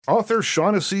Author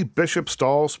Shaughnessy Bishop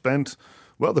Stall spent,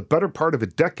 well, the better part of a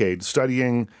decade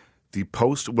studying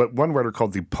what one writer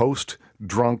called the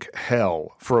post-drunk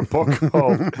hell for a book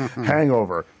called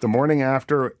Hangover, The Morning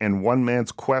After, and One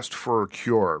Man's Quest for a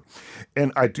Cure.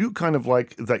 And I do kind of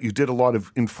like that you did a lot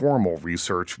of informal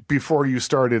research before you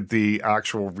started the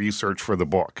actual research for the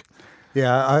book.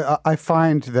 Yeah, I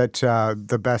find that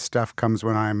the best stuff comes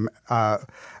when I'm out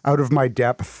of my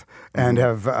depth and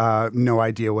have no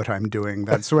idea what I'm doing.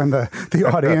 That's when the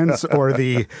audience or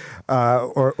the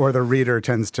reader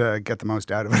tends to get the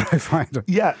most out of it, I find.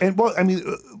 Yeah, and well, I mean,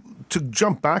 to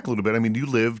jump back a little bit, I mean, you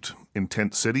lived in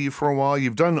Tent City for a while.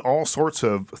 You've done all sorts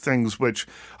of things, which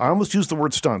I almost use the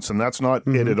word stunts, and that's not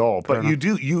it at all. But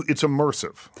it's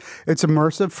immersive. It's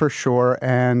immersive for sure,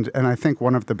 and I think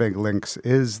one of the big links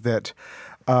is that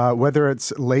whether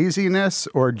it's laziness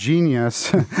or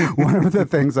genius, one of the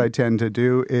things I tend to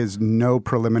do is no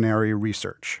preliminary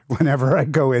research whenever I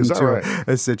go into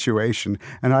a situation.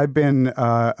 And I've been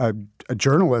a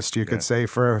journalist, you could say,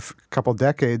 for a couple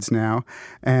decades now,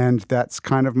 and that's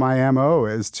kind of my MO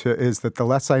is that the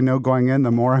less I know going in,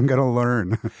 the more I'm going to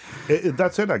learn.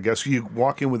 That's it, I guess. You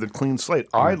walk in with a clean slate.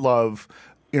 I love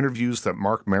interviews that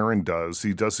Mark Maron does.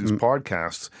 He does these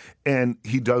podcasts, and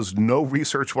he does no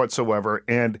research whatsoever.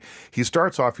 And he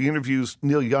starts off, he interviews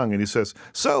Neil Young, and he says,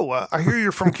 "So, I hear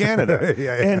you're from Canada."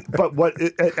 But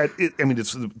I mean,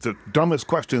 it's the dumbest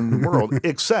question in the world,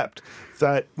 except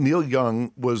that Neil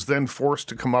Young was then forced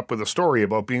to come up with a story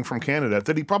about being from Canada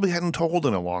that he probably hadn't told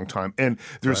in a long time. And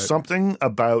there's something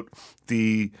about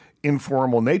the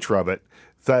informal nature of it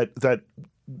that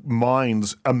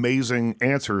mines amazing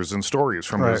answers and stories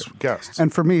from his guests.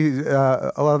 And for me,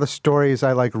 a lot of the stories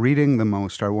I like reading the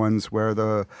most are ones where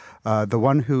the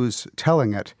one who's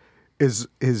telling it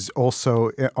is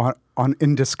also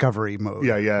in discovery mode.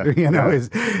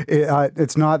 It's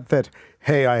not that,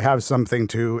 hey, I have something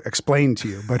to explain to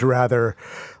you, but rather,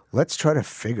 let's try to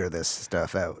figure this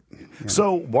stuff out.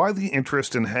 So why the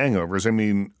interest in hangovers? I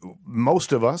mean,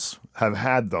 most of us have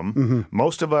had them.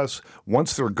 Most of us,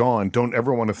 once they're gone, don't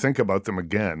ever want to think about them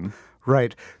again.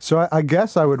 Right. So I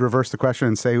guess I would reverse the question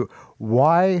and say,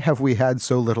 why have we had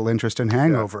so little interest in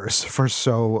hangovers for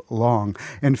so long?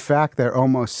 In fact, there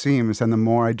almost seems, and the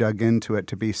more I dug into it,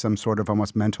 to be some sort of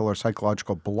almost mental or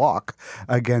psychological block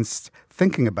against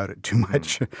thinking about it too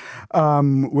much,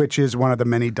 which is one of the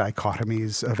many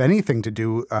dichotomies of anything to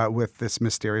do with this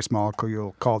mysterious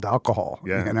molecule called alcohol.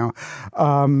 But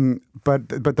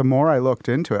the more I looked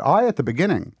into it, at the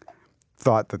beginning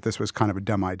thought that this was kind of a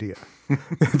dumb idea.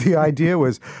 The idea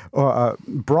was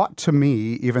brought to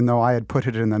me, even though I had put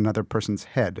it in another person's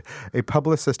head. A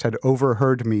publicist had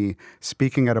overheard me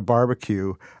speaking at a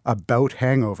barbecue about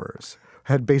hangovers,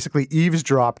 had basically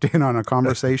eavesdropped in on a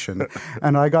conversation.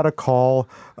 And I got a call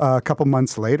a couple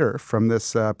months later from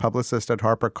this publicist at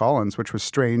HarperCollins, which was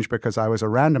strange because I was a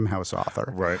Random House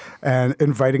author, and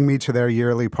inviting me to their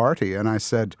yearly party. And I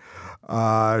said,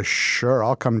 sure,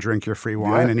 I'll come drink your free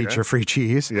wine and eat your free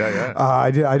cheese.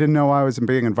 I didn't know I was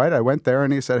being invited. I went there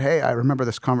and he said, hey, I remember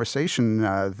this conversation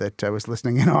that I was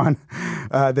listening in on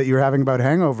that you were having about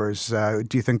hangovers.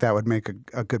 Do you think that would make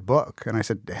a good book? And I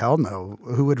said, hell no.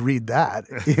 Who would read that?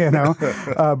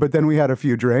 But then we had a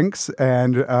few drinks,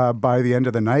 and by the end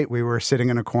of the night, we were sitting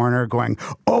in a corner going,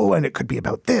 oh, and it could be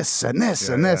about this and this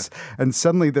and this. And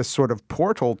suddenly this sort of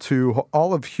portal to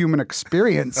all of human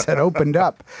experience had opened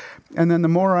up. And then the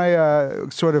more I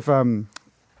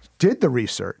did the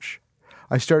research,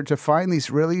 I started to find these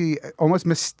really almost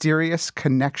mysterious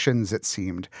connections, it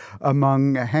seemed,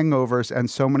 among hangovers and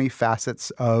so many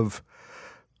facets of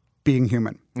being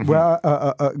human. Well,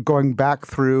 going back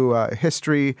through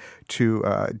history to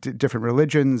different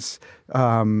religions,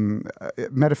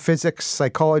 metaphysics,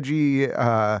 psychology,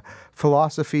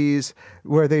 philosophies,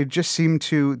 where there seemed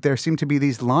to be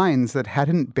these lines that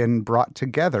hadn't been brought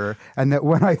together, and that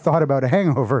when I thought about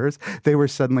hangovers, they were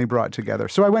suddenly brought together.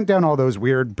 So I went down all those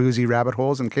weird, boozy rabbit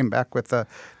holes and came back with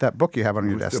that book you have on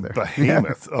your desk there.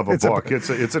 Behemoth of a book. It's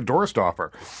a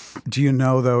doorstopper. Do you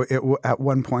know, though, at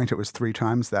one point it was 3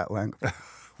 times that length.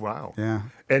 Wow. Yeah.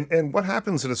 And what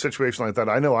happens in a situation like that?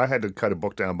 I know I had to cut a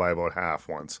book down by about half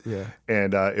once. Yeah.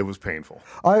 And it was painful.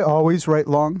 I always write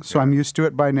long, so I'm used to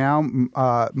it by now.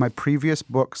 My previous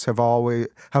books have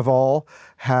all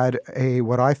had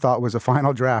what I thought was a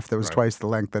final draft that was twice the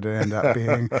length that it ended up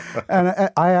being. And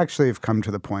I actually have come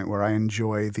to the point where I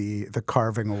enjoy the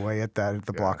carving away at the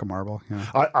block of marble.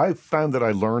 Yeah. I found that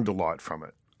I learned a lot from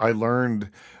it. I learned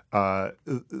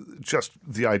just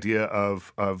the idea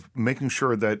of making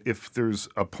sure that if there's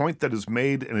a point that is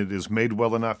made and it is made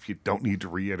well enough, you don't need to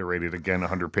reiterate it again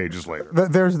 100 pages later.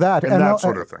 There's that. And that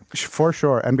sort of thing. For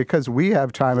sure. And because we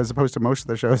have time, as opposed to most of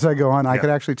the shows I go on, I could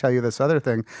actually tell you this other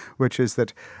thing, which is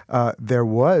that there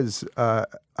was a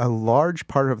large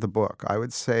part of the book, I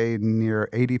would say near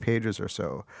 80 pages or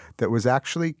so, that was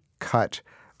actually cut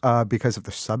because of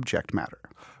the subject matter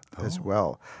as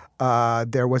well.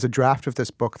 There was a draft of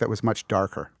this book that was much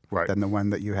darker than the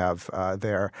one that you have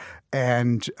there.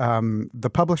 And the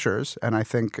publishers, and I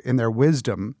think in their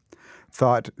wisdom,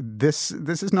 thought this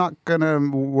is not going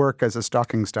to work as a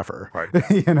stocking stuffer.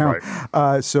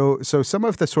 Right. So some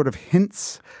of the sort of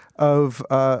hints of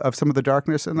some of the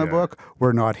darkness in the book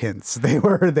were not hints. They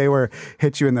were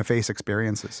hit you in the face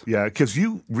experiences. Yeah, because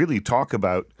you really talk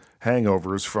about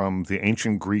hangovers from the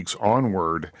ancient Greeks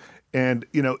onward. And,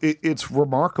 it's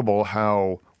remarkable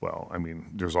how, well, I mean,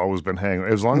 there's always been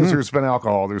hangovers. As long as there's been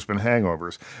alcohol, there's been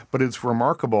hangovers. But it's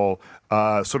remarkable,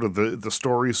 sort of the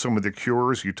stories, some of the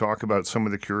cures. You talk about some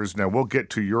of the cures. Now, we'll get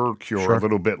to your cure a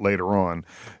little bit later on.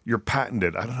 You're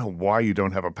patented. I don't know why you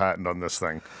don't have a patent on this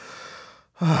thing.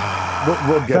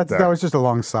 We'll get there. That was just a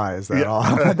long sigh, is that all?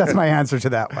 That's my answer to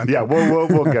that one. Yeah,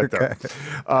 we'll get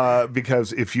there.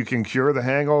 Because if you can cure the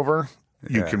hangover,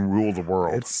 you can rule the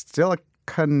world. It's still a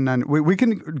we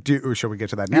can do. Shall we get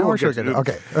to that now, or should we get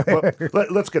okay? Well,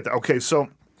 let's get there. Okay, so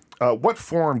what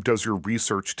form does your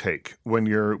research take when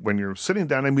you're sitting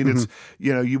down? I mean, it's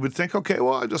you would think, okay,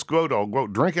 well, I'll go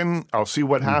drinking. I'll see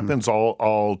what happens.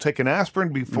 I'll take an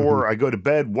aspirin before I go to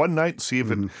bed one night, see if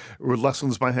it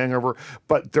lessens my hangover.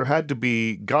 But there had to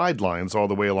be guidelines all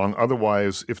the way along.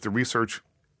 Otherwise, if the research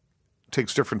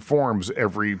takes different forms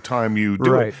every time you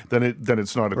do it, then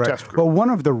it's not a test group. Well, one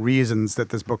of the reasons that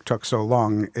this book took so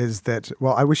long is that,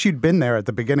 well, I wish you'd been there at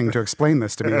the beginning to explain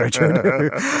this to me, Richard,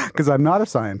 because I'm not a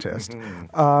scientist,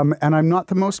 and I'm not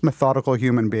the most methodical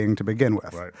human being to begin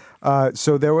with. Right.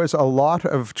 So there was a lot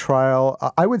of trial.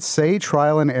 I would say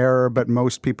trial and error, but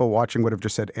most people watching would have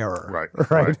just said error.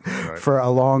 Right. For a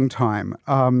long time.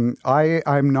 I'm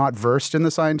not versed in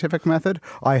the scientific method.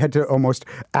 I had to almost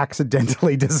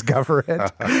accidentally discover it.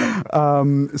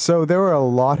 So there were a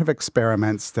lot of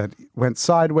experiments that went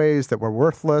sideways, that were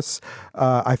worthless.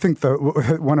 I think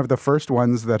one of the first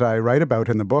ones that I write about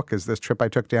in the book is this trip I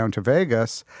took down to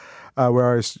Vegas,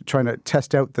 where I was trying to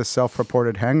test out this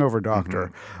self-reported hangover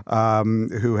doctor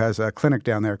who has a clinic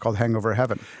down there called Hangover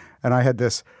Heaven. And I had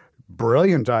this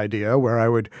brilliant idea where I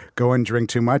would go and drink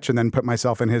too much and then put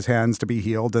myself in his hands to be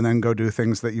healed and then go do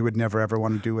things that you would never ever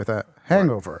want to do with a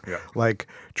hangover, like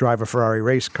drive a Ferrari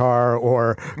race car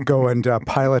or go and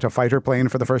pilot a fighter plane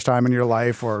for the first time in your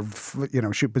life, or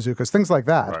shoot bazookas, things like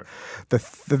that. Right.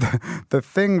 The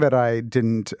thing that I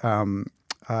didn't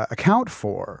account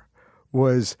for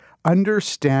was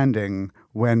understanding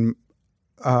when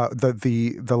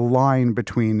the line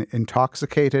between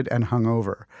intoxicated and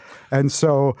hungover. And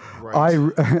so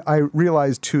I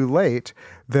realized too late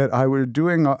that I was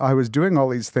doing all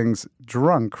these things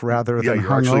drunk rather than you're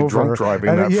hungover. Actually drunk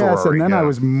driving that Yes, Ferrari. And then I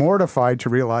was mortified to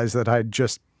realize that I'd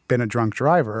just been a drunk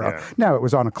driver. Yeah. Now, it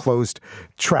was on a closed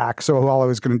track, so all I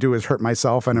was going to do is hurt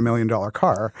myself in $1 million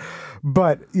car.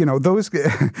 But, those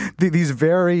these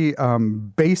very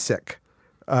basic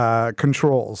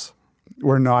controls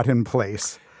were not in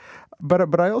place.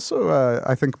 But I also,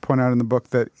 I think, point out in the book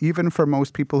that even for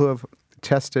most people who have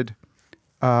tested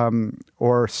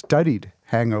or studied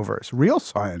hangovers, real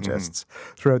scientists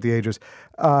throughout the ages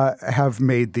have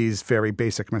made these very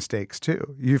basic mistakes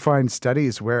too. You find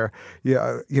studies where,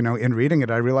 in reading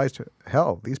it, I realized,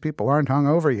 hell, these people aren't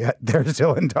hungover yet. They're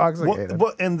still intoxicated.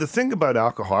 Well, and the thing about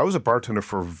alcohol, I was a bartender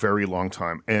for a very long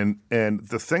time. And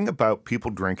the thing about people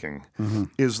drinking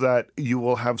is that you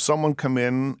will have someone come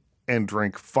in and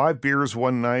drink 5 beers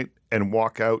one night and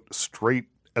walk out straight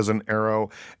as an arrow,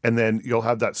 and then you'll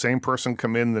have that same person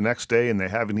come in the next day and they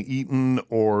haven't eaten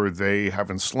or they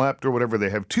haven't slept or whatever. They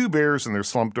have 2 beers and they're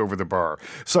slumped over the bar.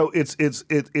 So it's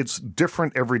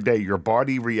different every day. Your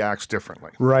body reacts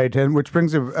differently. Right, and which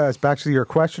brings us back to your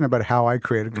question about how I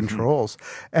created controls.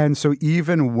 And so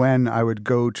even when I would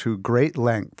go to great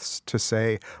lengths to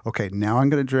say, okay, now I'm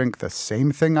going to drink the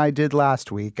same thing I did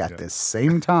last week at this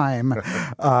same time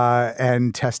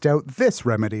and test out this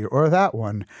remedy or that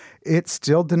one, it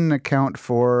still didn't account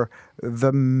for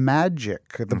the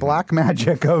magic, the black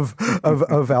magic of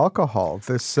alcohol.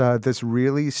 This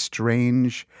really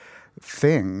strange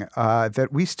thing that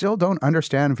we still don't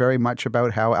understand very much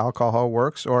about how alcohol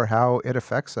works or how it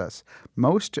affects us.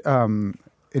 Most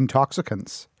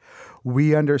intoxicants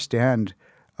we understand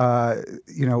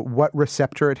what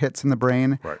receptor it hits in the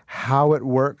brain, Right. how it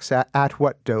works, at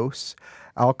what dose.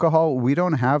 Alcohol, we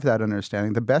don't have that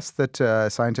understanding. The best that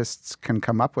scientists can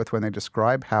come up with when they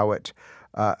describe how it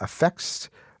affects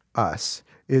us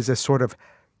is a sort of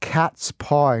cat's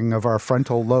pawing of our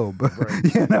frontal lobe,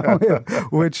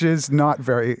 which is not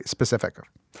very specific.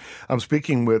 I'm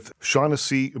speaking with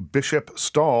Shaughnessy Bishop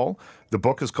Stall. The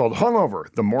book is called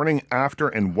Hungover, The Morning After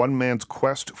and One Man's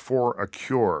Quest for a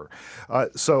Cure.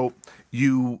 So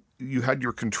you had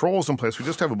your controls in place. We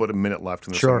just have about a minute left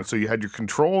in the segment. So you had your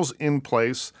controls in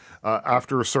place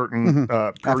after a certain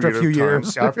period After a few of time.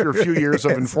 years. After a few years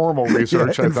of informal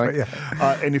research, I think.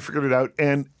 Yeah. And you figured it out.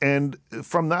 And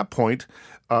from that point,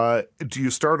 do you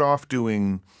start off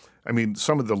doing... I mean,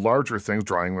 some of the larger things,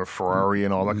 drawing with Ferrari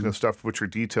and all that kind of stuff, which are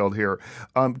detailed here.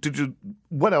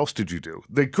 What else did you do?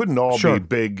 They couldn't all be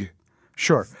big.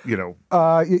 Sure.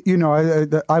 I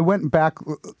I went back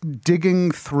digging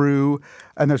through,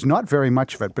 and there's not very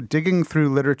much of it, but digging through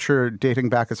literature dating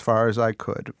back as far as I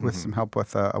could with some help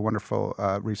with a wonderful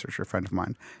researcher friend of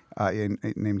mine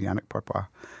named Yannick Porpois.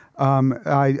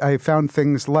 I found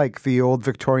things like the old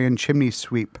Victorian chimney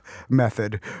sweep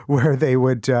method, where they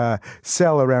would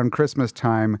sell around Christmas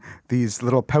time these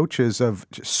little pouches of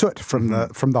soot from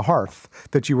the hearth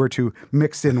that you were to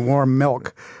mix in warm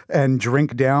milk and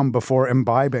drink down before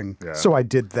imbibing. Yeah. So I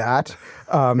did that.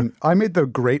 I made the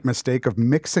great mistake of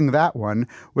mixing that one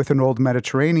with an old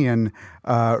Mediterranean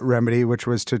remedy, which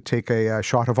was to take a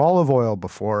shot of olive oil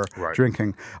before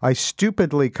drinking. I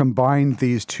stupidly combined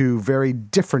these two very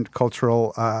different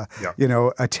cultural,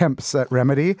 attempts at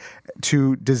remedy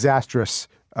to disastrous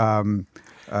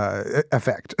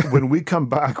effect. When we come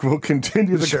back, we'll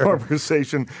continue the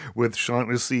conversation with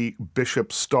Shaughnessy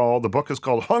Bishop Stall. The book is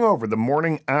called Hungover, The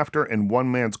Morning After and One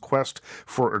Man's Quest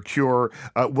for a Cure.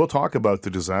 We'll talk about the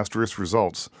disastrous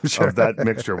results of that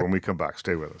mixture when we come back.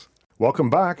 Stay with us.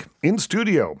 Welcome back. In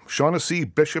studio, Shaughnessy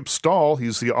Bishop Stall.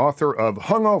 He's the author of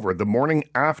Hungover, The Morning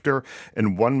After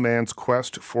and One Man's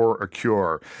Quest for a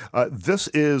Cure. This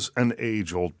is an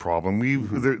age-old problem.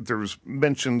 There's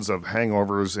mentions of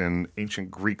hangovers in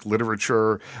ancient Greek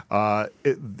literature.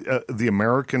 The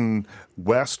American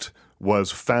West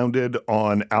was founded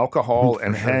on alcohol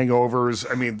and hangovers.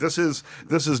 I mean, this is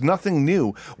nothing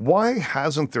new. Why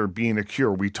hasn't there been a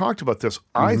cure? We talked about this.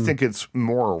 I think it's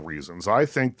moral reasons. I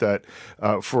think that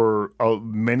for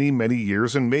many, many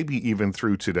years, and maybe even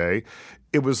through today,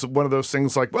 it was one of those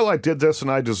things like, well, I did this and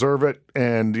I deserve it,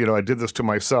 and I did this to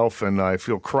myself and I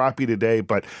feel crappy today,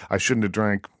 but I shouldn't have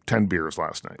drank 10 beers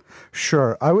last night.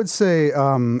 Sure. I would say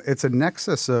it's a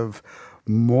nexus of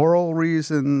moral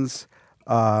reasons,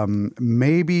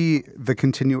 maybe the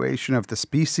continuation of the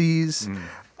species,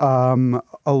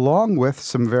 along with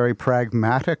some very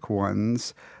pragmatic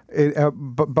ones,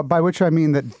 but by which I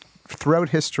mean that throughout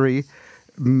history,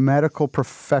 medical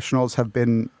professionals have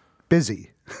been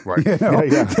busy. Right. They've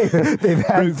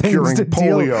had things curing to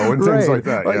polio and things like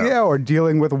that. Or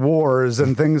dealing with wars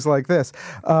and things like this.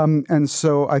 And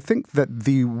so I think that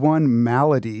the one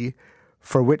malady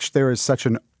for which there is such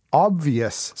an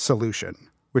obvious solution,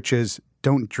 which is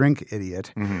don't drink,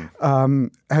 idiot,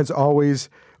 has always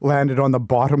landed on the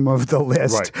bottom of the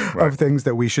list of things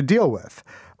that we should deal with.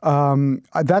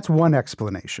 That's one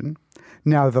explanation.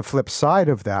 Now, the flip side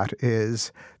of that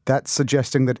is that's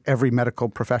suggesting that every medical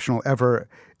professional ever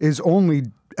is only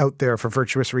out there for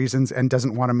virtuous reasons and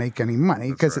doesn't want to make any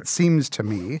money, because it seems to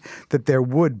me that there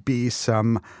would be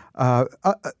some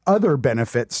other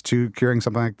benefits to curing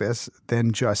something like this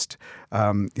than just,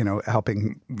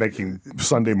 helping. Making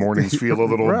Sunday mornings feel a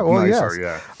little nicer,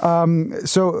 yes.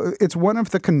 So it's one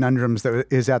of the conundrums that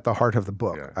is at the heart of the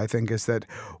book, I think, is that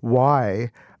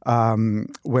why...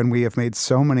 when we have made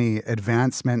so many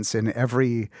advancements in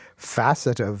every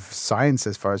facet of science,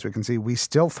 as far as we can see, we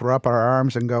still throw up our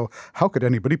arms and go, how could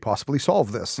anybody possibly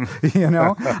solve this?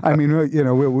 I mean,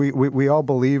 we all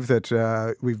believe that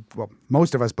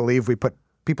most of us believe we put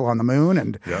people on the moon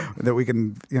and that we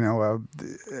can,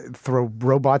 throw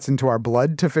robots into our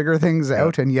blood to figure things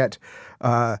out. And yet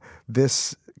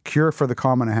this cure for the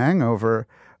common hangover,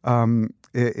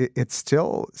 it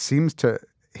still seems to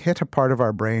hit a part of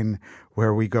our brain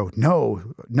where we go, no,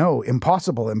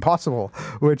 impossible,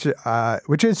 which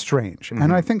is strange.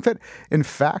 And I think that, in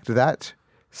fact, that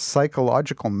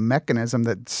psychological mechanism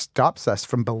that stops us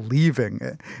from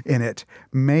believing in it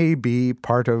may be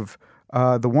part of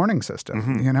the warning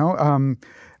system.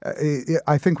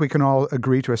 I think we can all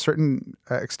agree to a certain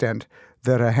extent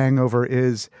that a hangover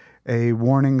is a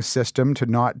warning system to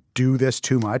not do this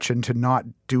too much and to not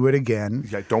do it again.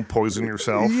 Yeah, don't poison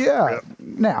yourself. Yeah.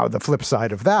 Now, the flip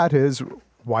side of that is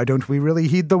why don't we really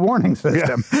heed the warning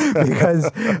system?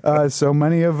 Because so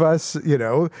many of us,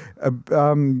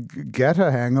 get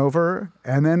a hangover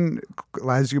and then,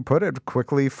 as you put it,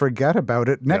 quickly forget about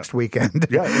it next weekend.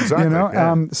 Yeah,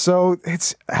 exactly. So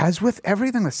it's as with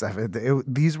everything this stuff.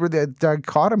 These were the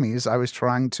dichotomies I was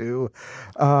trying to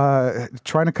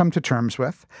come to terms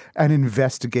with and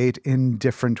investigate in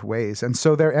different ways. And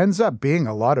so there ends up being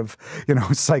a lot of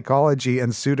psychology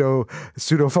and pseudo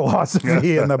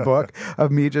philosophy in the book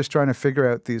of me just trying to figure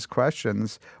out these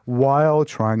questions while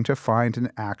trying to find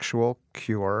an actual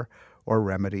cure or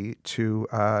remedy to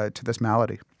this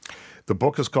malady. The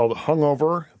book is called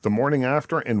Hungover, The Morning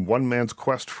After, and One Man's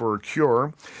Quest for a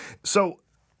Cure. So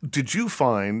did you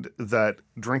find that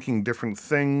drinking different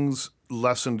things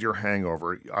lessened your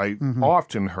hangover? I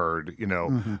often heard,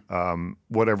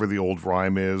 whatever the old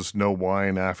rhyme is, no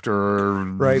wine after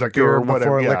liquor beer or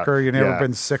whatever. Before liquor, you've never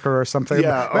been sicker or something.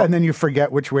 Yeah. And then you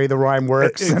forget which way the rhyme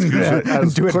works and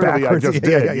do it clearly backwards. I just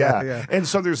did, yeah. And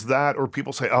so there's that, or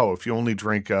people say, if you only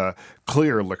drink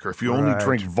clear liquor, if you only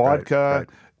drink vodka,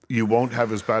 you won't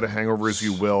have as bad a hangover as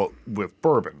you will with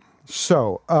bourbon.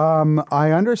 So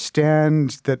I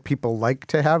understand that people like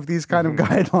to have these kind of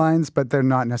guidelines, but they're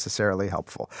not necessarily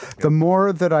helpful. The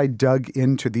more that I dug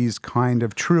into these kind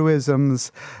of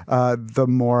truisms, the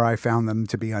more I found them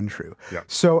to be untrue. Yeah.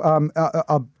 So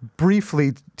I'll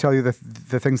briefly tell you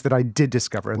the things that I did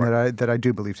discover and that I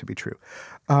do believe to be true.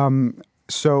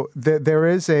 So there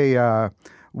is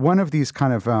one of these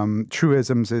kind of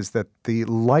truisms is that the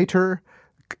lighter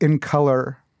in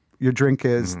color your drink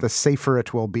is, the safer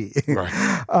it will be.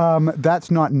 Right.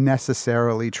 That's not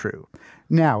necessarily true.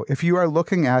 Now, if you are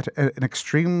looking at an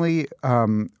extremely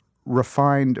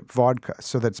refined vodka,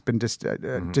 so that's been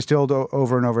distilled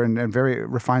over and over and very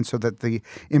refined so that the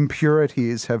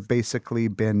impurities have basically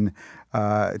been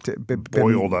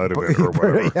boiled out of it or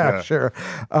whatever. Yeah, sure.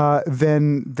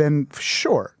 Then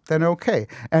sure, then okay.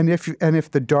 And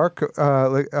if the dark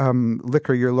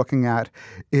liquor you're looking at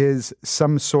is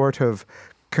some sort of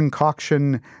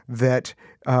concoction that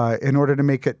in order to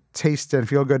make it taste and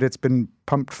feel good, it's been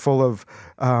pumped full of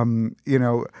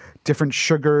different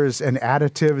sugars and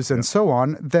additives and so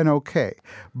on, then okay.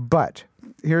 But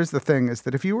here's the thing, is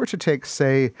that if you were to take,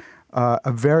 say,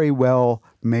 a very well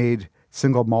made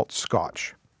single malt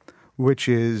scotch, which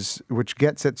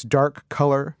gets its dark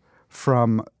color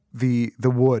from the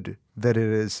wood that it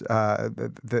is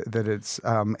that it's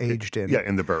aged in. Yeah,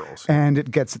 in the barrels. And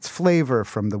it gets its flavor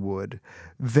from the wood.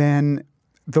 Then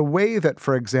the way that,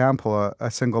 for example, a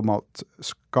single malt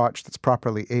scotch that's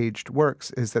properly aged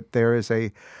works is that there is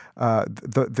the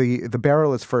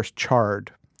barrel is first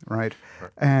charred. Right,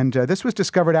 and this was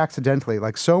discovered accidentally,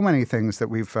 like so many things that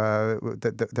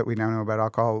that we now know about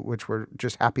alcohol, which were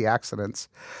just happy accidents.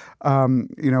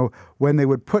 When they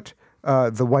would put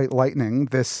the White Lightning,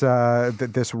 this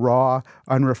raw,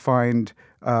 unrefined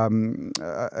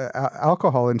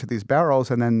alcohol into these barrels,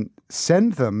 and then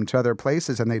send them to other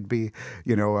places, and they'd be,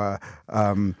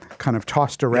 kind of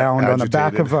tossed around on the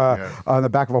back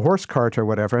of a horse cart or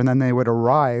whatever, and then they would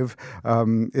arrive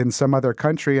in some other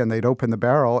country, and they'd open the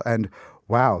barrel, and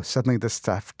wow, suddenly this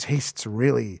stuff tastes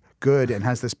really good and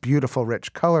has this beautiful,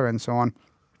 rich color, and so on.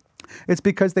 It's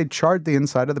because they charred the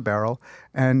inside of the barrel,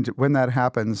 and when that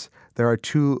happens, there are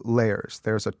two layers.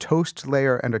 There's a toast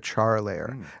layer and a char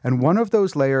layer. And one of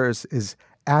those layers is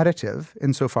additive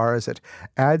insofar as it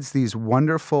adds these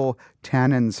wonderful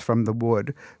tannins from the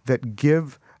wood that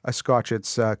give a scotch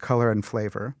its color and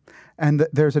flavor. And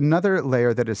there's another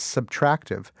layer that is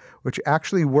subtractive, which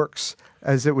actually works,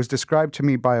 as it was described to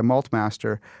me by a malt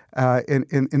master, in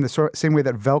the same way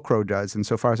that Velcro does,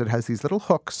 insofar as it has these little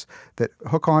hooks that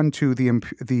hook onto the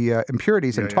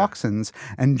impurities and toxins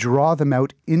and draw them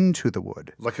out into the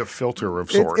wood. Like a filter of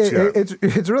sorts.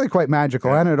 It's really quite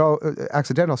magical and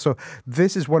accidental. So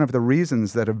this is one of the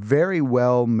reasons that a very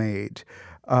well-made,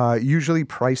 usually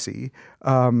pricey,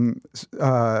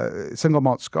 single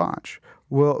malt scotch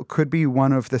could be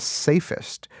one of the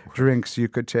safest drinks you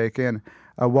could take in.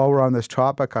 While we're on this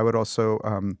topic, I would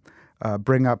also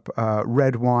bring up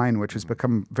red wine, which has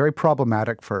become very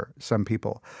problematic for some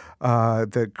people,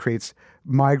 that creates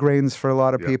migraines for a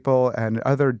lot of people and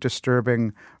other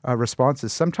disturbing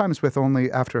responses, sometimes with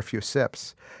only after a few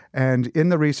sips. And in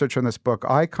the research on this book,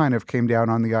 I kind of came down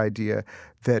on the idea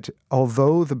that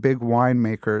although the big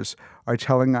winemakers are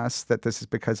telling us that this is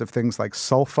because of things like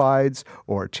sulfides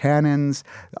or tannins,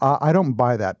 I don't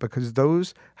buy that, because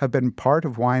those have been part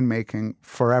of winemaking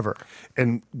forever.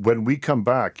 And when we come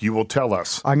back, you will tell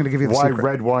us I'm going to give you the why secret.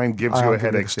 red wine gives you a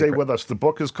headache. Stay with us. The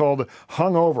book is called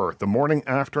Hungover, The Morning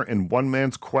After, and One One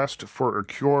Man's Quest for a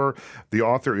Cure. The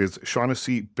author is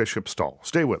Shaughnessy Bishop Stall.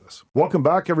 Stay with us. Welcome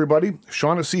back, everybody.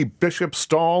 Shaughnessy Bishop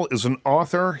Stall is an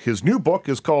author. His new book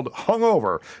is called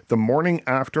Hungover, The Morning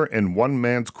After and One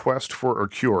Man's Quest for a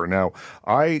Cure. Now,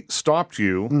 I stopped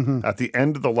you at the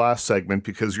end of the last segment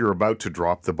because you're about to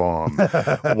drop the bomb.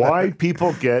 Why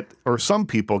people get, or some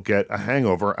people get, a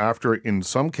hangover after, in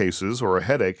some cases, or a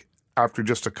headache, after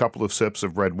just a couple of sips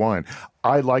of red wine.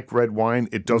 I like red wine.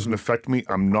 It doesn't affect me.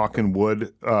 I'm knocking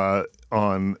wood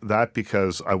on that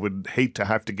because I would hate to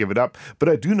have to give it up. But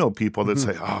I do know people that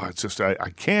say, oh, it's just, I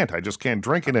can't. I just can't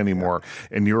drink it anymore.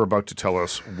 And you're about to tell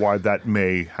us why that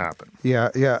may happen.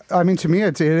 Yeah. I mean, to me,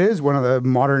 it is one of the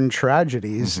modern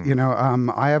tragedies. You know,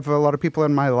 I have a lot of people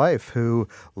in my life who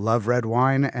love red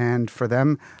wine, and for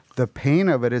them, the pain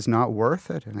of it is not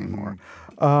worth it anymore.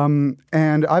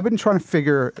 And I've been trying to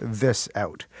figure this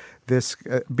out,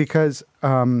 because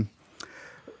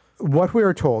what we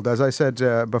were told, as I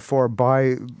said before,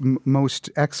 by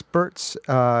most experts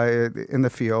in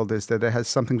the field, is that it has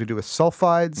something to do with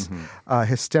sulfides,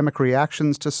 histemic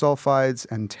reactions to sulfides,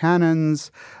 and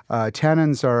tannins.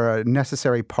 Tannins are a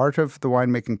necessary part of the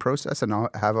winemaking process and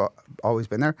have always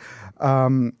been there.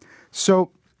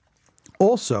 So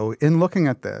also, in looking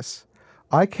at this,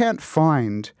 I can't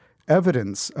find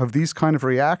evidence of these kind of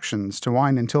reactions to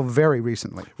wine until very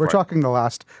recently. We're talking the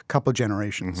last couple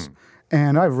generations.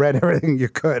 And I've read everything you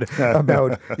could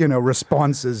about,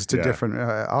 responses to different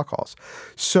alcohols.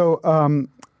 So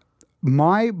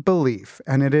my belief,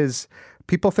 and it is,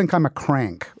 people think I'm a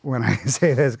crank when I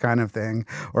say this kind of thing,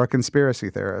 or a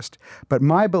conspiracy theorist, but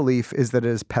my belief is that it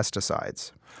is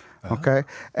pesticides. Okay?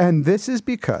 And this is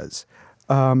because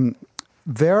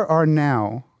there are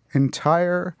now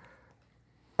entire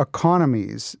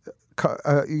economies,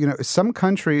 some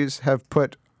countries have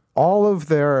put all of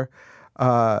their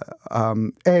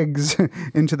eggs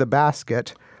into the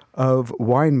basket of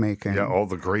winemaking. Yeah, all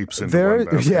the grapes into one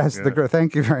basket. Yes,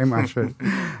 thank you very much.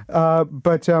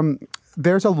 But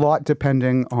there's a lot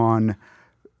depending on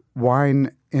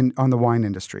on the wine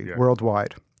industry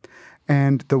worldwide.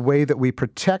 And the way that we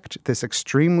protect this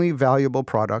extremely valuable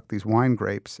product, these wine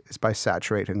grapes, is by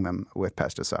saturating them with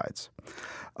pesticides.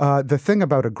 The thing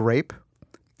about a grape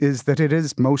is that it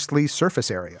is mostly surface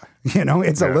area.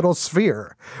 It's a little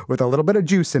sphere with a little bit of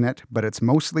juice in it, but it's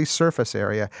mostly surface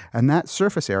area. And that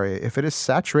surface area, if it is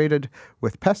saturated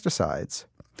with pesticides,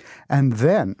 and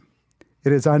then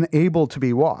it is unable to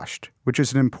be washed, which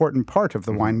is an important part of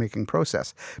the winemaking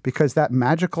process, because that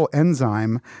magical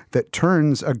enzyme that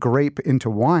turns a grape into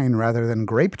wine rather than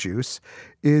grape juice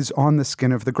is on the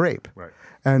skin of the grape. Right.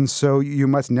 And so you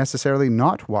must necessarily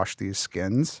not wash these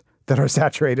skins that are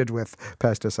saturated with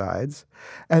pesticides.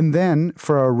 And then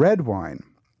for a red wine,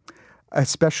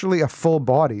 especially a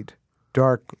full-bodied,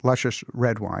 dark, luscious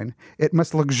red wine, it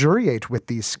must luxuriate with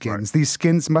these skins. Right. These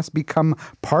skins must become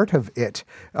part of it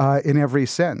in every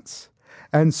sense.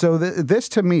 And so this,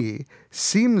 to me,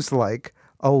 seems like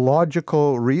a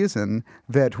logical reason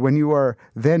that when you are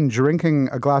then drinking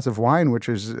a glass of wine, which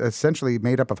is essentially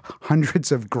made up of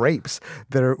hundreds of grapes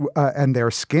that are and their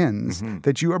skins,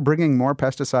 that you are bringing more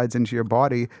pesticides into your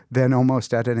body than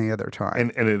almost at any other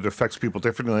time. And it affects people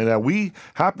differently. Now, we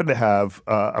happen to have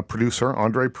a producer,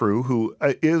 Andre Proulx, who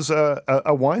is a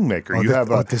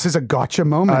winemaker. This is a gotcha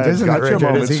moment, isn't it, Richard?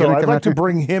 Moment. So I'd like to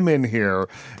bring him in here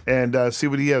and see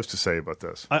what he has to say about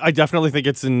this. I definitely think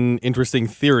it's an interesting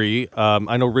theory.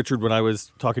 I know, Richard, when I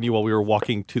was talking to you while we were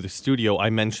walking to the studio, I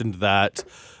mentioned that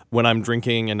when I'm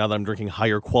drinking, and now that I'm drinking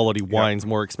higher quality wines,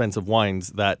 more expensive wines,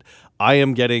 that I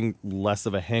am getting less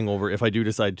of a hangover if I do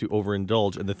decide to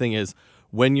overindulge. And the thing is,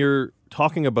 when you're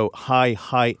talking about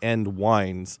high-end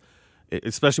wines,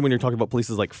 especially when you're talking about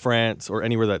places like France or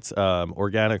anywhere that's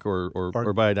organic or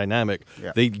biodynamic,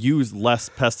 they use less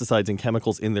pesticides and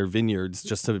chemicals in their vineyards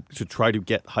just to try to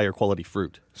get higher quality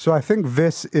fruit. So I think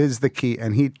this is the key,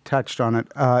 and he touched on it,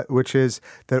 which is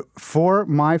that for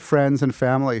my friends and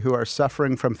family who are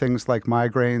suffering from things like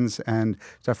migraines and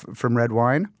stuff from red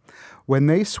wine, when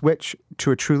they switch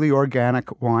to a truly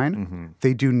organic wine,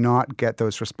 they do not get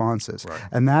those responses. Right.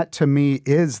 And that, to me,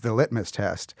 is the litmus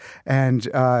test. And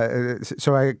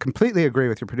so I completely agree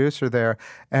with your producer there.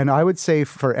 And I would say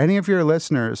for any of your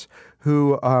listeners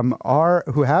who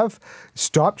have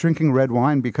stopped drinking red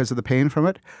wine because of the pain from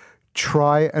it,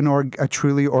 try a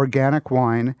truly organic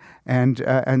wine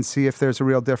and see if there's a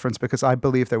real difference, because I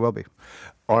believe there will be.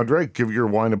 Andre, give your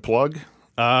wine a plug.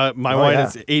 My wine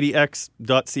is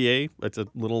 80x.ca. It's a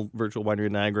little virtual winery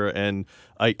in Niagara, and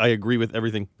I agree with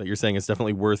everything that you're saying. It's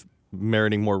definitely worth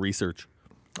meriting more research.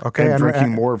 Okay, and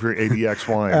drinking more of your ADX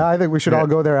wine. I think we should all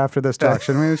go there after this talk,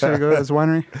 shouldn't we? Should we go to this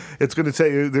winery? It's going to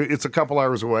take you, it's a couple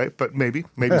hours away, but maybe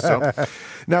so.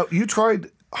 Now, you tried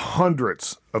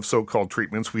hundreds of so-called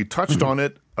treatments. We touched on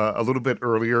it a little bit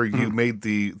earlier. You made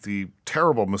the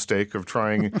terrible mistake of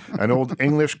trying an old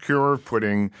English cure,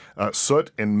 putting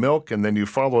soot in milk, and then you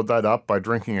followed that up by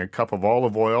drinking a cup of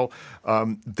olive oil.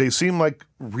 They seem like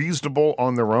reasonable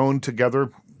on their own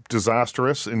together.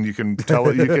 Disastrous, and you can detail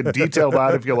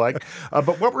that if you like.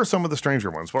 But what were some of the stranger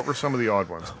ones? What were some of the odd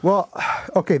ones? Well,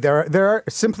 okay, there are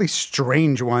simply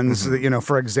strange ones. You know,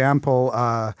 for example,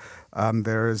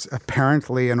 there's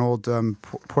apparently an old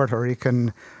Puerto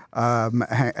Rican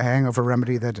hangover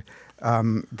remedy that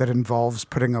involves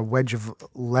putting a wedge of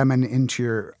lemon into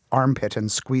your armpit and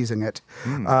squeezing it.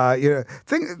 You know,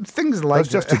 things like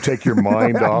that's just to take your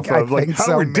mind off of like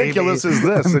how ridiculous is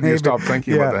this, and you stop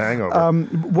thinking about the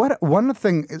hangover. One of the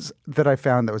things that I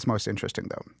found that was most interesting,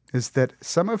 though, is that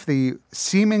some of the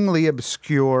seemingly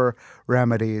obscure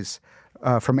remedies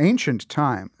from ancient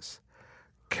times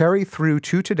carry through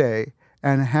to today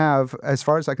and have, as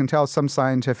far as I can tell, some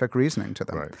scientific reasoning to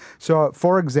them. Right. So,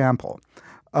 for example,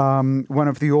 one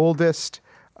of the oldest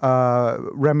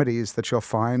remedies that you'll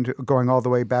find, going all the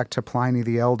way back to Pliny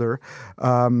the Elder,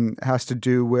 has to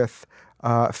do with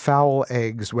fowl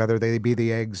eggs, whether they be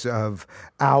the eggs of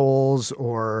owls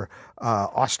or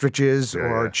ostriches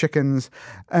or chickens,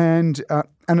 and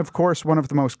of course, one of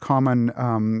the most common,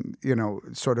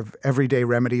 sort of everyday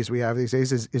remedies we have these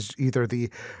days is either the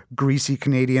greasy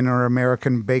Canadian or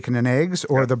American bacon and eggs,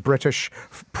 or the British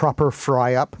proper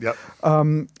fry up. Yep.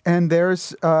 And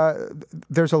there's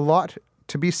a lot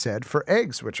to be said for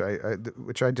eggs, which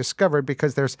I discovered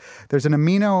because there's an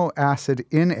amino acid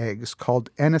in eggs called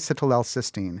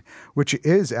N-acetyl-L-cysteine, which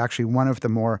is actually one of the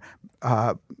more,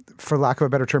 for lack of a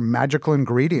better term, magical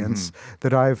ingredients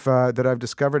that I've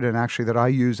discovered, and actually that I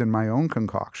use in my own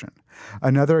concoction.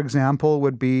 Another example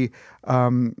would be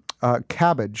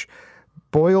cabbage.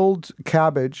 Boiled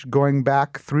cabbage, going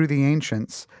back through the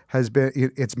ancients, has been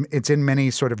it's in many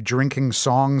sort of drinking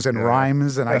songs and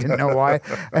rhymes, and I didn't know why.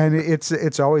 And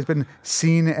it's always been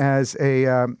seen as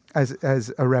a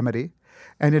remedy.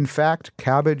 And in fact,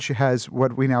 cabbage has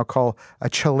what we now call a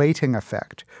chelating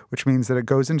effect, which means that it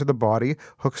goes into the body,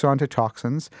 hooks onto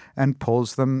toxins, and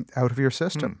pulls them out of your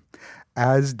system,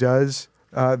 as does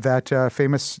that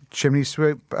famous chimney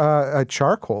sweep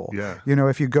charcoal. Yeah. You know,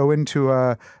 if you go into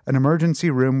an emergency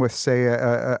room with, say,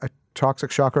 a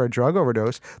toxic shock or a drug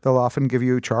overdose, they'll often give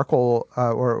you charcoal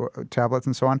or tablets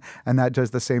and so on, and that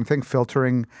does the same thing,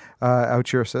 filtering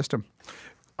out your system.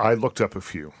 I looked up a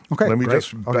few. Okay, Let me great.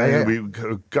 just bang. We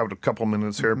got a couple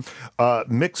minutes here.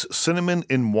 Mix cinnamon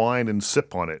in wine and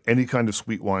sip on it. Any kind of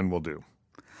sweet wine will do.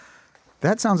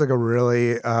 That sounds like a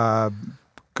really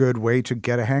good way to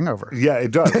get a hangover. Yeah,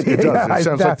 it does. It does. It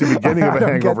sounds like the beginning of a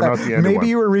hangover, not the end of one. Maybe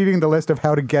you were reading the list of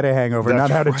how to get a hangover,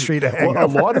 not how to treat a hangover. Well,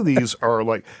 a lot of these are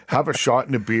like have a shot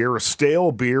in a beer, a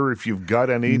stale beer if you've got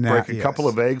any, break a couple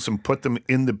of eggs and put them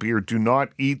in the beer. Do not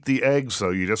eat the eggs,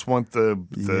 though. You just want the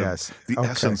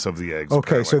essence of the eggs.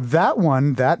 Okay, apparently.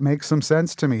 so that makes some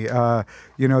sense to me.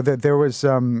 You know, that there was...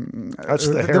 that's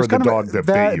the hair of the dog that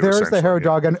bit you, there's the hair of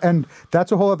dog, and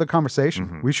that's a whole other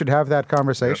conversation. We should have that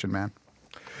conversation, man.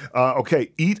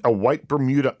 Okay, eat a white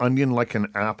Bermuda onion like an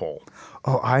apple.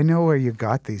 Oh, I know where you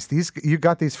got these. You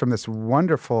got these from this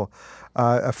wonderful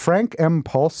Frank M.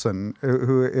 Paulson,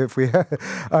 who,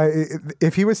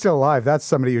 if he was still alive, that's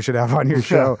somebody you should have on your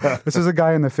show. This is a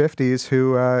guy in the 50s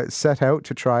who set out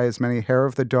to try as many hair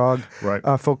of the dog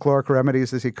folkloric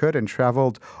remedies as he could, and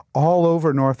traveled all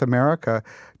over North America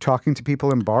talking to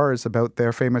people in bars about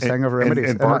their famous hangover remedies.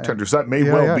 And bartenders. That may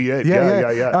well be it.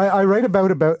 Yeah. I write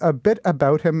about a bit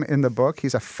about him in the book.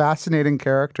 He's a fascinating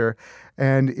character,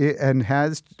 and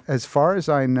has, as far as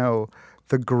I know,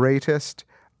 the greatest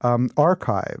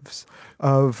archives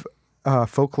of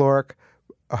folkloric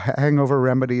hangover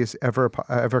remedies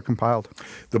ever compiled.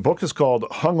 The book is called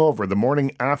Hungover, The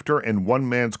Morning After and One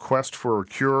Man's Quest for a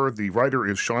Cure. The writer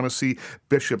is Shaughnessy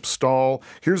Bishop Stall.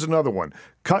 Here's another one.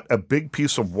 Cut a big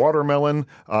piece of watermelon,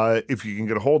 if you can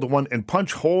get a hold of one, and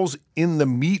punch holes in the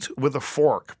meat with a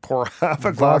fork. Pour half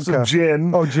a glass of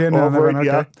gin over it,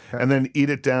 okay. And then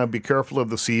eat it down. Be careful of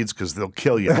the seeds because they'll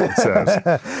kill you, it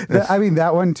says. I mean,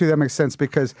 that one, too, that makes sense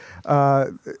because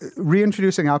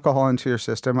reintroducing alcohol into your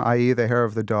system, i.e. the hair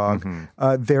of the dog,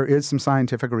 there is some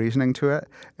scientific reasoning to it.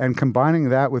 And combining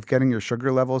that with getting your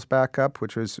sugar levels back up,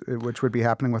 which would be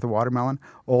happening with a watermelon,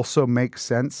 also makes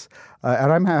sense.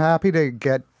 And I'm happy to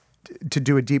get to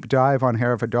do a deep dive on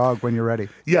Hair of a Dog when you're ready.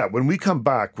 Yeah, when we come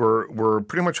back, we're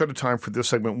pretty much out of time for this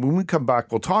segment. When we come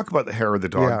back, we'll talk about the Hair of the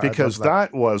Dog, Yeah, because I'd love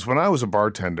that was when I was a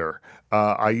bartender.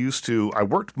 I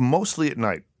worked mostly at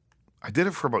night. I did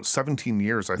it for about 17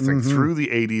 years, I think, through the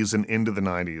 80s and into the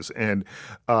 90s. And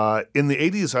in the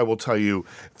 80s, I will tell you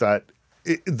that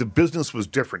the business was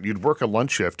different. You'd work a lunch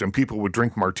shift and people would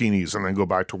drink martinis and then go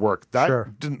back to work.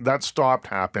 That stopped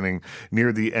happening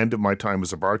near the end of my time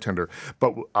as a bartender.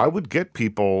 But I would get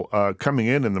people coming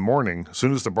in the morning as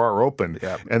soon as the bar opened,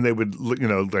 and they would,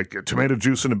 like tomato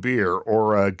juice and a beer,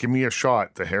 or give me a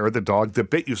shot, the Hair of the Dog that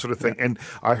bit you, sort of thing. And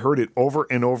I heard it over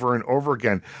and over and over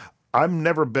again. I've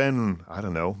never been,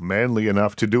 manly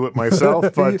enough to do it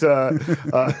myself, but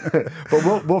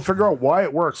we'll figure out why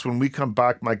it works when we come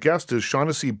back. My guest is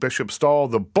Shaughnessy Bishop Stall.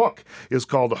 The book is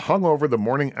called Hungover: The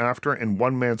Morning After and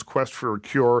One Man's Quest for a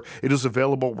Cure. It is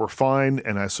available where fine,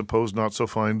 and I suppose not so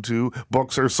fine too,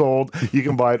 books are sold. You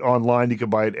can buy it online. You can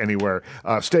buy it anywhere.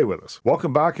 Stay with us.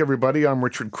 Welcome back, everybody. I'm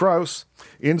Richard Krause.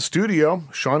 In studio,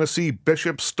 Shaughnessy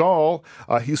Bishop Stall.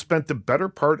 He spent the better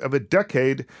part of a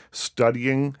decade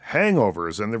studying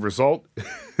hangovers, and the result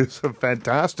is a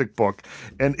fantastic book.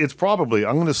 And it's probably,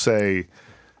 I'm going to say,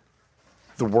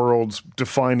 the world's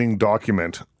defining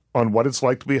document on what it's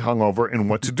like to be hungover and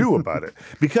what to do about it.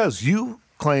 Because you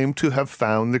claim to have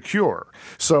found the cure.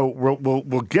 So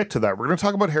we'll get to that. We're going to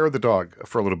talk about Hair of the Dog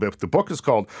for a little bit. The book is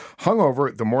called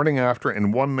Hungover: The Morning After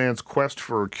and One Man's Quest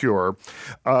for a Cure.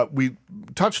 We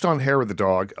touched on Hair of the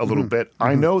Dog a little bit.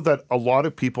 I know that a lot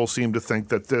of people seem to think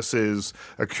that this is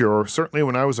a cure. Certainly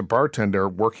when I was a bartender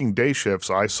working day shifts,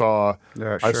 I saw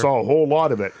a whole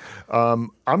lot of it.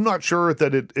 I'm not sure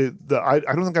that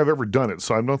I don't think I've ever done it,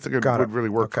 so I don't think it would really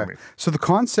work for me. So the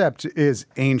concept is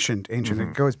ancient.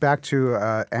 It goes back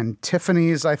to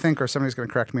Antiphanes, I think, or somebody's going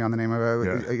to correct me on the name of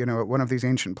it. One of these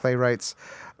ancient playwrights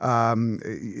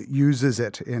uses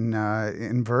it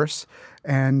in verse,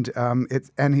 and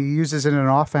he uses it in an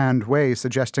offhand way,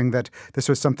 suggesting that this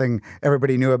was something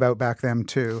everybody knew about back then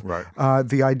too. Right.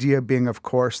 The idea being, of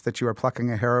course, that you are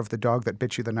plucking a hair of the dog that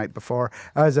bit you the night before,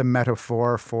 as a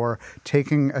metaphor for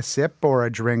taking a sip or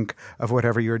a drink of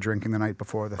whatever you were drinking the night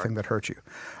before, the thing that hurt you.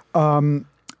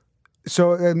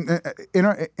 So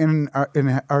in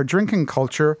our drinking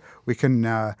culture, we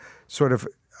can sort of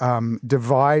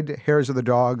divide hairs of the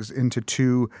dogs into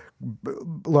two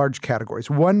large categories.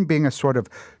 One being a sort of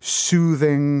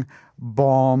soothing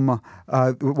balm,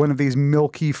 one of these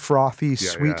milky, frothy,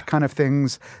 sweet kind of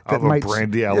things that might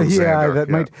Brandy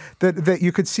Alexander. That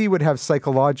you could see would have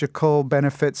psychological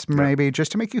benefits, maybe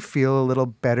just to make you feel a little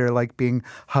better, like being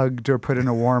hugged or put in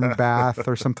a warm bath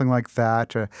or something like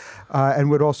that, and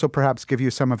would also perhaps give you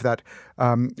some of that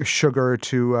sugar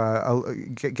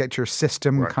to get your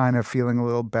system kind of feeling a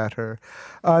little better.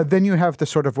 Then you have the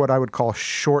sort of what I would call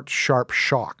short, sharp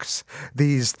shocks.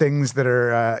 These things that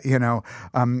are,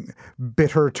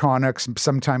 bitter tonics,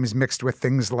 sometimes mixed with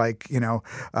things like,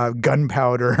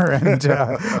 gunpowder and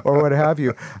or what have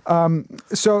you.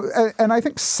 And I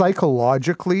think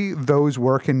psychologically, those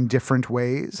work in different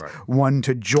ways. Right. One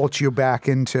to jolt you back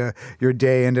into your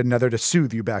day, and another to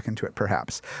soothe you back into it,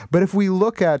 perhaps. But if we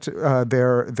look at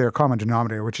their common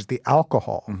denominator, which is the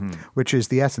alcohol, which is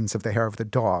the essence of the hair of the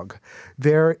dog,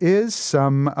 there is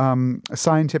some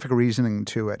scientific reasoning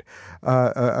to it.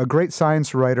 A great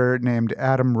science writer named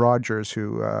Adam Rogers,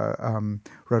 who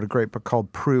wrote a great book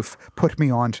called Proof, put me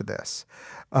onto this.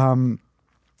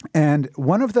 And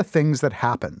one of the things that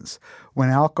happens when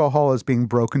alcohol is being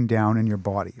broken down in your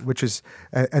body, which is,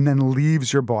 and then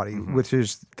leaves your body,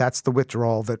 that's the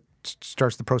withdrawal that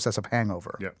starts the process of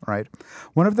hangover, right?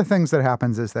 One of the things that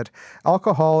happens is that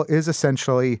alcohol is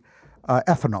essentially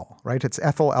ethanol, right? It's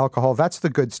ethyl alcohol. That's the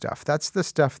good stuff. That's the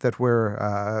stuff that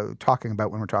we're talking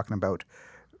about when we're talking about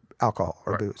alcohol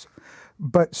or booze.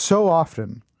 But so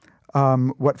often,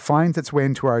 what finds its way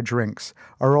into our drinks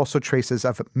are also traces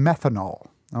of methanol,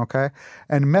 okay?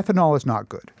 And methanol is not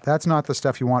good. That's not the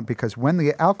stuff you want, because when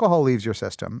the alcohol leaves your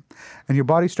system and your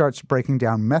body starts breaking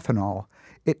down methanol,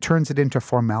 it turns it into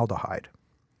formaldehyde.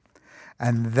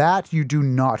 And that you do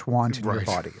not want in your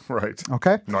body. Right.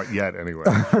 Okay? Not yet, anyway.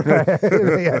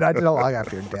 Yeah, not too long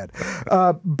after you're dead.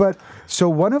 But so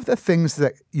one of the things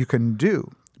that you can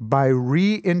do by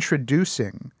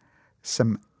reintroducing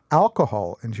some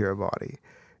alcohol into your body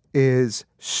is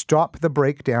stop the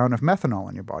breakdown of methanol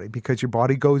in your body, because your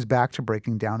body goes back to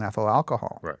breaking down ethyl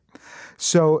alcohol. Right.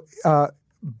 So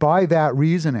by that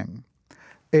reasoning,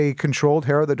 a controlled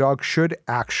hair of the dog should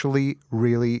actually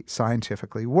really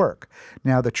scientifically work.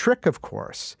 Now, the trick, of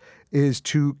course, is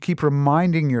to keep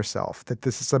reminding yourself that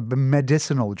this is a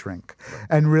medicinal drink.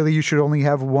 And really, you should only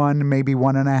have one, maybe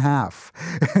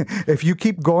 1.5. If you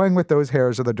keep going with those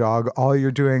hairs of the dog, all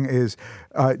you're doing is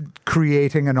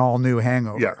creating an all-new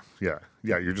hangover.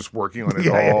 Yeah, you're just working on it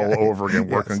all over again,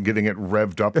 working on getting it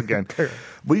revved up again.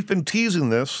 We've been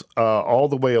teasing this all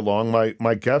the way along.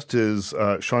 My guest is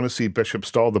Shaughnessy Bishop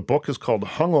Stall. The book is called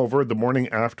Hungover, The Morning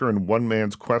After and One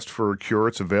Man's Quest for a Cure.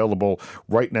 It's available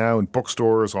right now in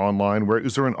bookstores, online.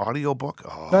 Is there an audiobook?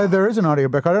 Oh. There is an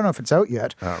audiobook. I don't know if it's out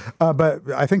yet, but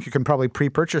I think you can probably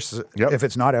pre-purchase it if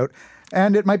it's not out.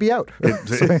 And it might be out.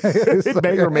 It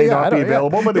may or may not be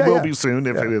available, but it will be soon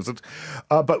if it isn't.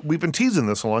 But we've been teasing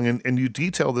this along, and you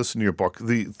detail this in your book,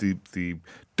 the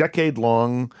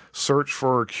decade-long search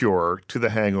for a cure to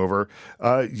the hangover.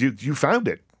 You found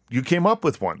it. You came up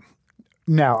with one.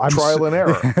 Now, trial and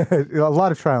error. A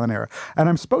lot of trial and error. And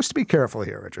I'm supposed to be careful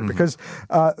here, Richard, because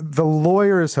the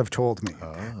lawyers have told me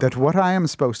that what I am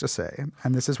supposed to say,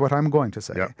 and this is what I'm going to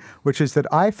say, which is that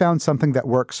I found something that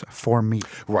works for me.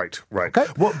 Right. Okay?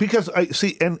 Well, because I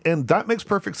see, and that makes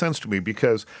perfect sense to me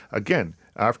because, again,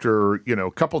 after,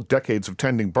 a couple decades of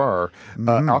tending bar,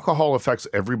 alcohol affects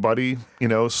everybody,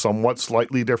 somewhat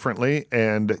slightly differently.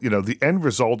 And, the end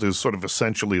result is sort of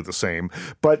essentially the same.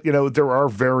 But, there are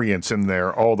variants in there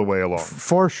all the way along.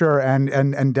 For sure.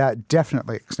 And that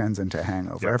definitely extends into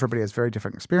hangover. Yep. Everybody has very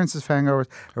different experiences of hangovers.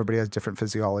 Everybody has different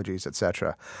physiologies, et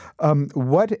cetera.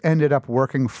 What ended up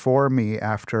working for me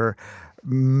after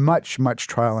much, much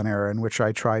trial and error in which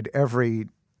I tried every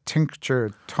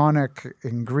tincture, tonic,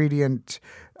 ingredient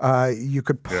you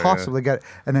could possibly get,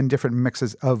 and then different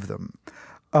mixes of them.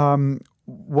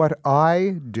 What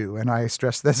I do, and I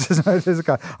stress this as a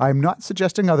guy, I'm not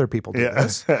suggesting other people do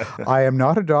this. I am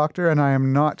not a doctor, and I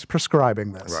am not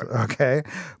prescribing this, okay?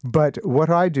 But what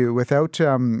I do, without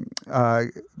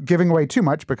giving away too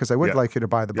much, because I would like you to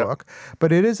buy the book,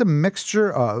 but it is a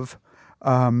mixture of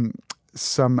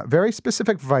some very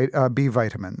specific B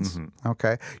vitamins,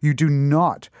 okay? You do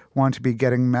not want to be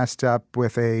getting messed up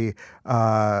with a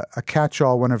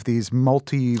catch-all, one of these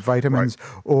multivitamins,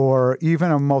 or even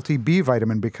a multi-B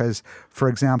vitamin, because, for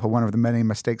example, one of the many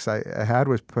mistakes I had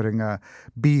was putting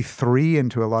B3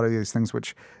 into a lot of these things,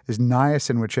 which is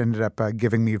niacin, which ended up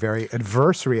giving me very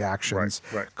adverse reactions,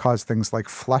 caused things like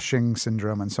Flushing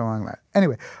syndrome and so on.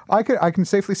 Anyway, I can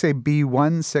safely say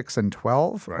B1, 6, and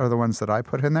 12 are the ones that I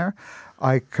put in there.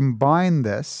 I combine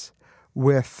this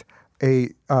with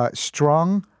a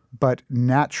strong but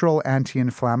natural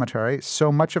anti-inflammatory. So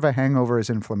much of a hangover is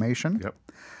inflammation.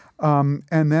 And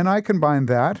then I combine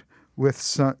that with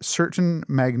certain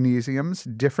magnesiums.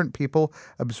 Different people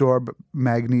absorb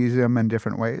magnesium in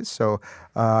different ways. So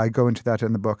I go into that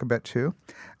in the book a bit too.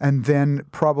 And then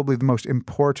probably the most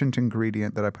important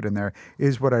ingredient that I put in there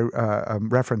is what I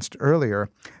referenced earlier,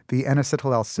 the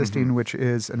N-acetyl-L-cysteine, which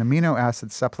is an amino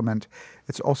acid supplement.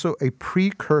 It's also a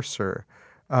precursor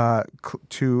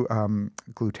to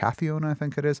glutathione, I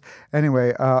think it is.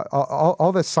 Anyway,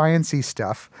 all the sciencey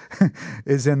stuff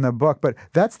is in the book, but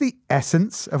that's the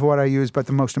essence of what I use. But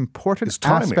the most important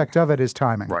aspect of it is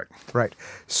timing. Right.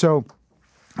 So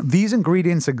these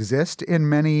ingredients exist in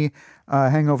many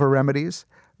hangover remedies,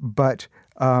 but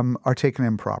are taken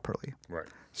improperly.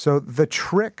 So the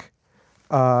trick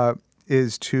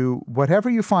is to, whatever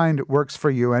you find works for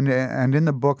you, and in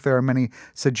the book there are many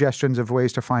suggestions of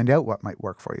ways to find out what might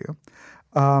work for you,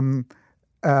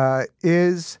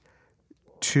 is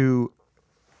to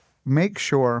make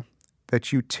sure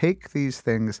that you take these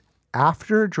things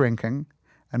after drinking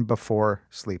and before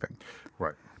sleeping.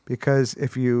 Because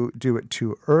if you do it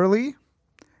too early,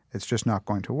 it's just not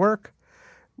going to work.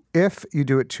 If you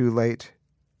do it too late,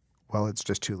 well, it's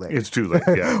just too late. It's too late,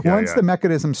 Once the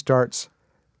mechanism starts,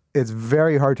 it's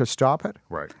very hard to stop it.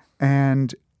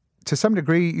 And to some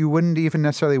degree, you wouldn't even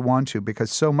necessarily want to,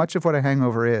 because so much of what a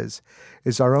hangover is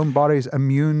our own body's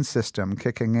immune system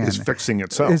kicking in. Is fixing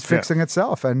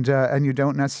itself. And you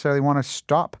don't necessarily want to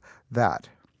stop that.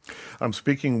 I'm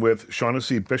speaking with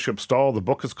Shaughnessy Bishop Stall. The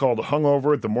book is called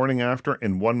Hungover, The Morning After,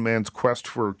 and One Man's Quest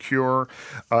for a Cure.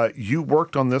 You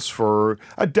worked on this for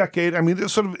a decade. I mean,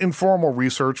 it's sort of informal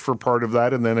research for part of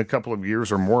that, and then a couple of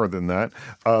years or more than that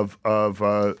of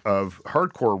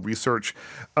hardcore research.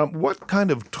 What kind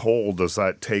of toll does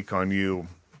that take on you?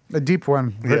 A deep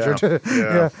one, Richard.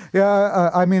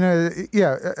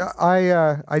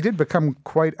 I did become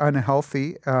quite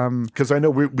unhealthy. Because I know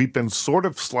we've been sort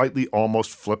of slightly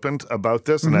almost flippant about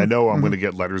this, and I know I'm going to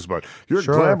get letters about you're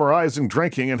glamorizing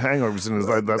drinking and hangovers,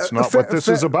 and that's not what this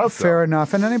is about. Fair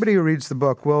enough. And anybody who reads the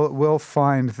book will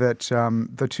find that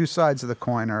the two sides of the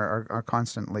coin are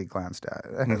constantly glanced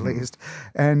at least.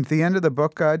 And the end of the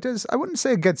book does, I wouldn't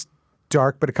say it gets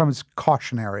dark, but it becomes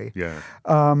cautionary. Yeah.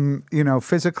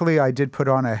 Physically, I did put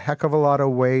on a heck of a lot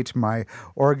of weight. My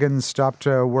organs stopped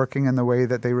working in the way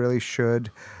that they really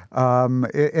should.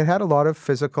 It had a lot of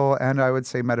physical and I would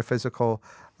say metaphysical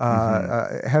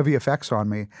heavy effects on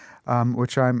me,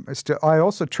 which I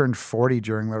also turned 40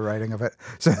 during the writing of it,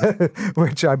 so,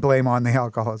 which I blame on the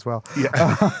alcohol as well.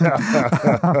 Yeah.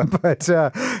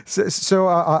 So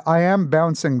I am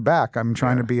bouncing back. I'm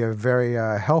trying to be a very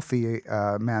healthy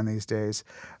man these days,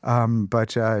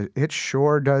 but it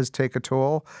sure does take a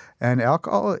toll, and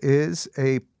alcohol is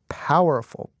a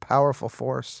powerful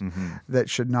force that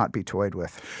should not be toyed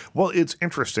with. Well, it's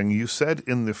interesting. You said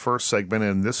in the first segment,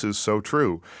 and this is so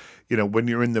true, when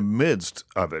you're in the midst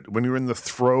of it, when you're in the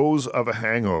throes of a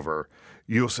hangover,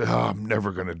 you'll say, I'm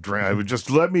never going to drink. I would just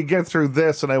let me get through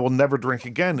this and I will never drink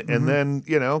again. And then,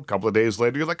 a couple of days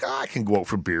later, you're like, I can go out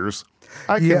for beers.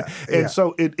 I can.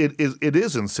 So it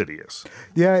is insidious.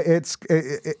 Yeah, it's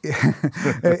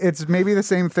maybe the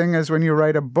same thing as when you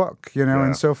write a book,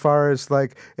 insofar as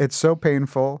like it's so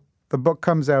painful. The book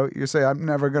comes out, you say, I'm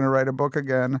never going to write a book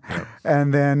again. Yep.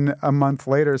 And then a month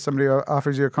later, somebody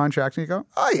offers you a contract and you go,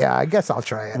 oh, yeah, I guess I'll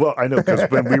try it. Well, I know, because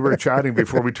when we were chatting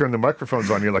before we turned the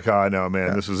microphones on, you're like, oh, no,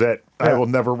 man, this is it. I will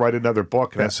never write another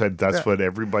book. And I said, that's what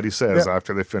everybody says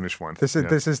after they finish one. This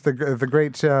is the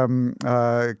great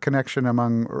connection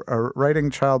among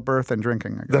writing, childbirth, and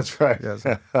drinking, I guess. That's right. Yes.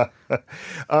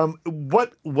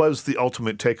 What was the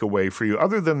ultimate takeaway for you,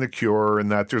 other than the cure, and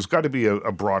that there's got to be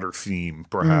a broader theme,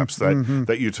 perhaps,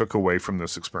 that you took away from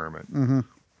this experiment?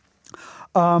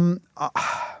 To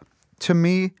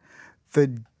me,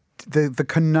 the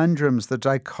conundrums, the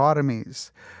dichotomies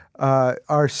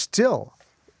are still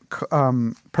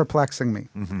perplexing me.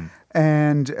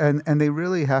 And they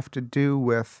really have to do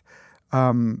with,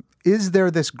 is there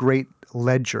this great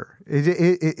ledger?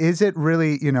 Is it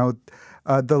really,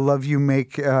 the love you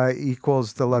make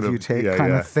equals the love you take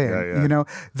kind of thing?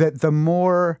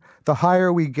 That the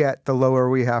higher we get, the lower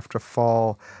we have to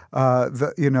fall.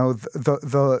 The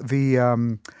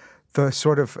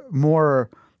sort of more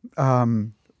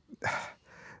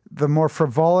the more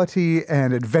frivolity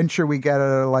and adventure we get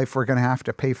out of life, we're going to have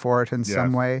to pay for it in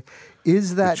some way.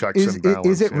 Is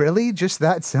it really just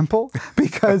that simple?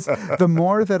 Because the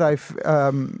more that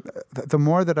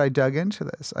I dug into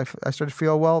this, I started to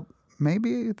feel, well,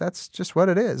 maybe that's just what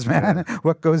it is, man. Yeah.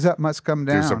 What goes up must come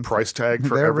down. There's a price tag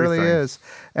for everything. There really is.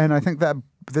 And I think that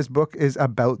this book is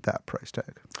about that price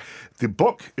tag. The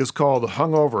book is called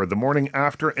Hungover, The Morning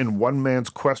After and One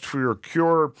Man's Quest for Your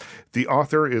Cure. The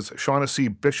author is Shaughnessy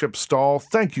Bishop Stall.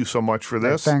 Thank you so much for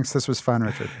this. Thanks. This was fun,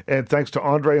 Richard. And thanks to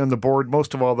Andre on the board.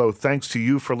 Most of all, though, thanks to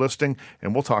you for listening,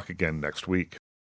 and we'll talk again next week.